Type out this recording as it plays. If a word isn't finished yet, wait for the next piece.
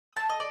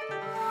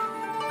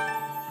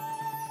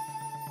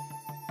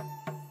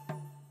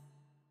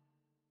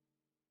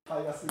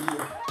早すぎる。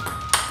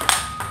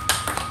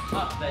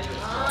あ、大丈夫で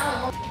す。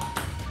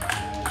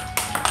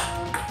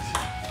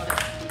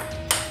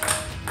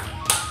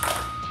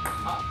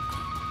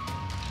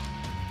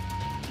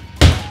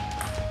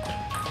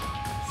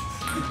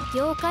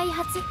業界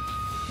初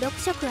6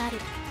色ある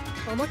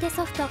表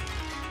ソフト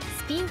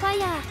スピンファイ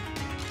ヤ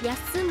ーやっ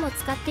すんも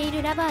使ってい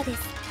るラバーで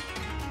す。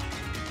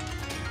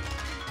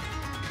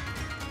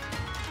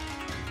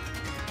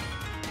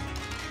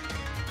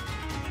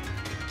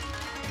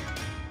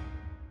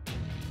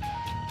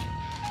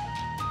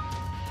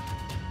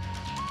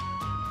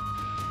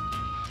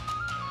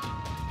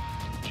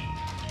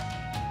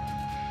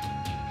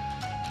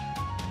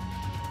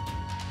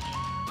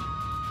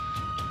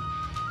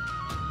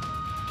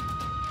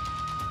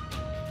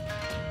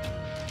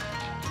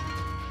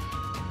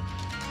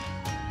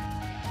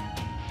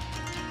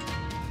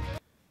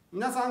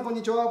皆さんこん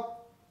にちは。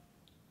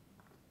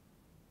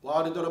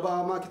ワールドラ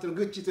バーマーケットの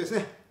グッチーとです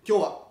ね、今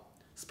日は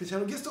スペシャ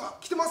ルゲストが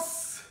来てま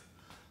す。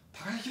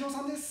高弘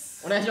さんで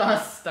す。お願いしま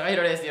す。高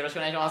弘です。よろしくお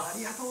願いします。あ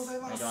りがとうござい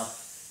ます。お願いしま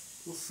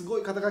す。もうすご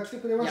い方が来て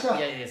くれました。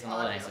いやそんな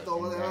ことないです。ありがと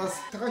うございま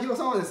す。高弘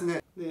さんはです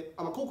ね、で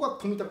高校は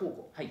富田高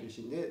校中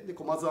心で、で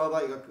駒澤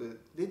大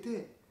学出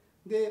て、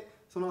で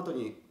その後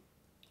に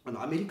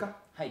アメリカ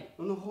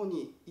の方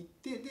に行っ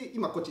て、で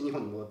今こっち日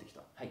本に戻ってきた。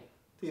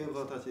っていう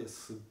形で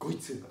すっごい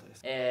強い方で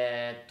す。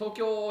東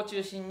京を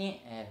中心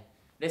に、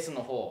レッスン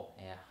の方を、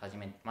始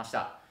めまし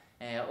た。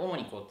主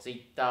にこう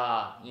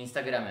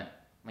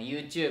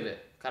Twitter、Instagram、YouTube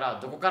から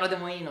どこからで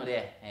もいいの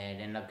で、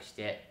連絡し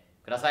て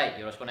ください。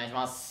よろしくお願いし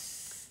ま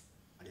す。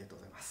ありがとう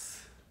ございま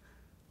す。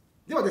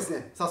ではです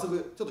ね、早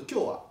速ちょっと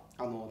今日は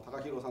高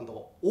弘さん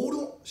とオール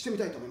をしてみ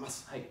たいと思いま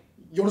す。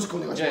よろしくお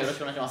願いします。じゃあよろし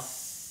くお願いしま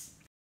す。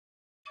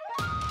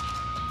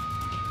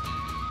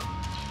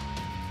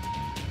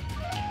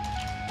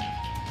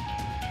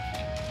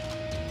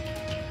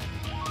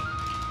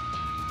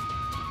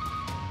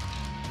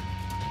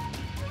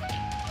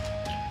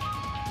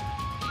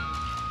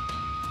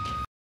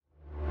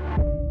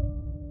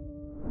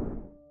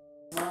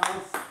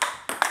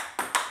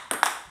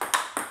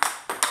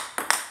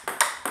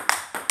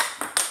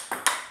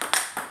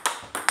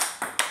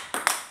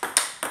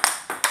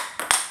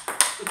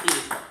いいで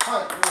すか？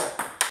はい、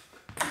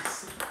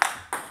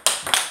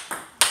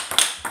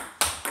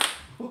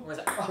ごめんな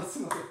さい。あ、す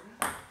みません。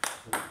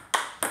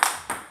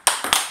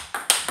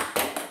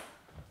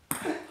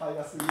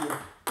早すぎる。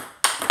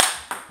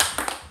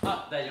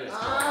あ、大丈夫です。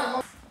す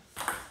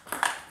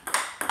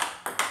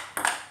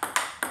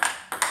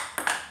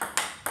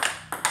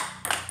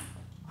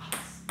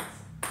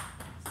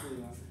み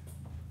ません。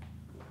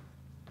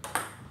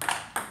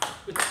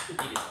打ってい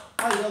いです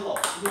か？はい、どうぞ。行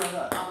ってくださ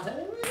い。あ、ごめん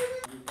なさい。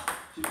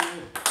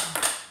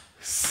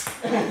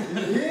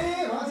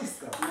マジっ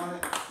すか。すみません。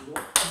すご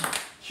い。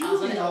キュ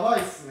ウリやば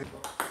いっすね。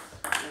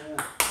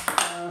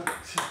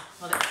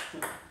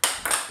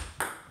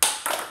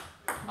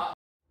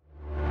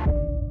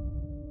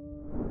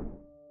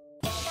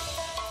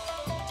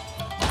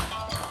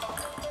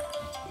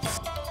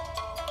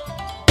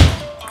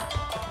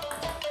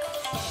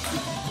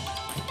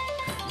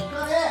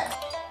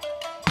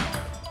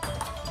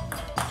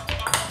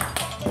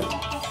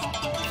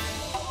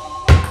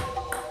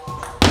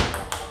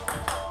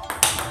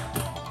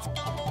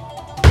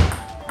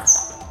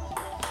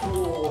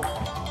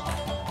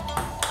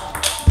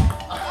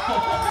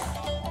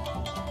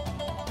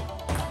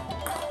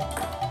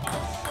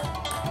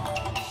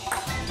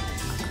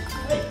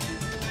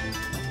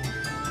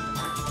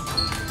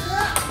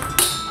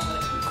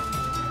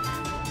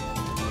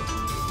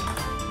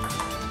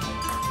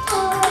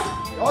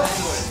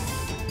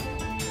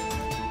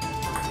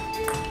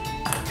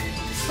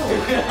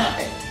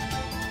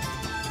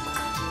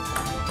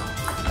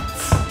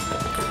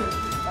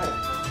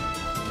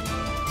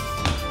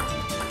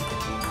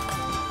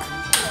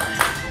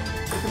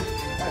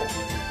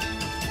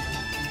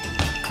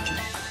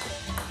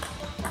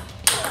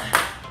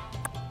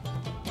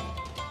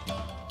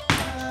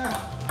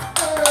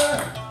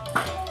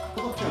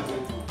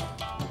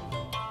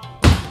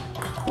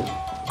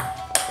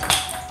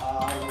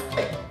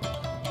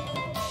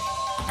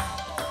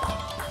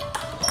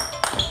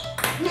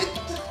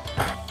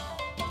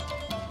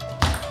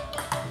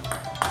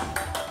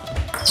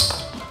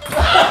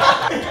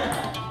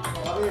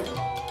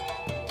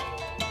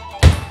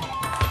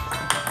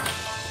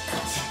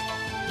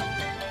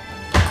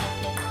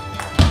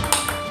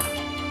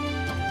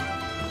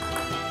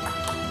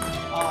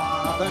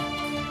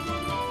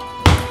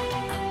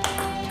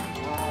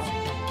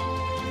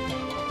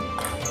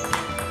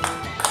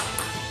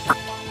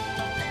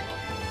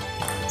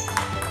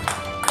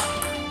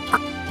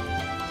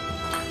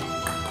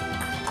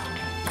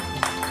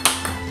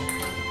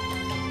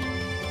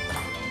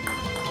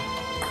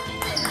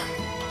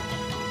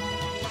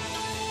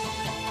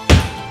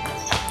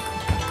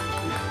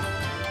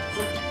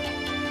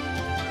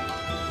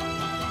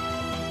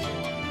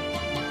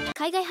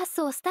海外発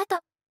送をスタート。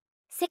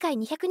世界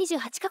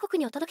228カ国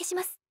にお届けし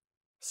ます。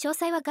詳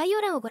細は概要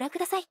欄をご覧く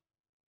ださい。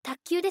卓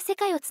球で世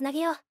界をつな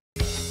げよう。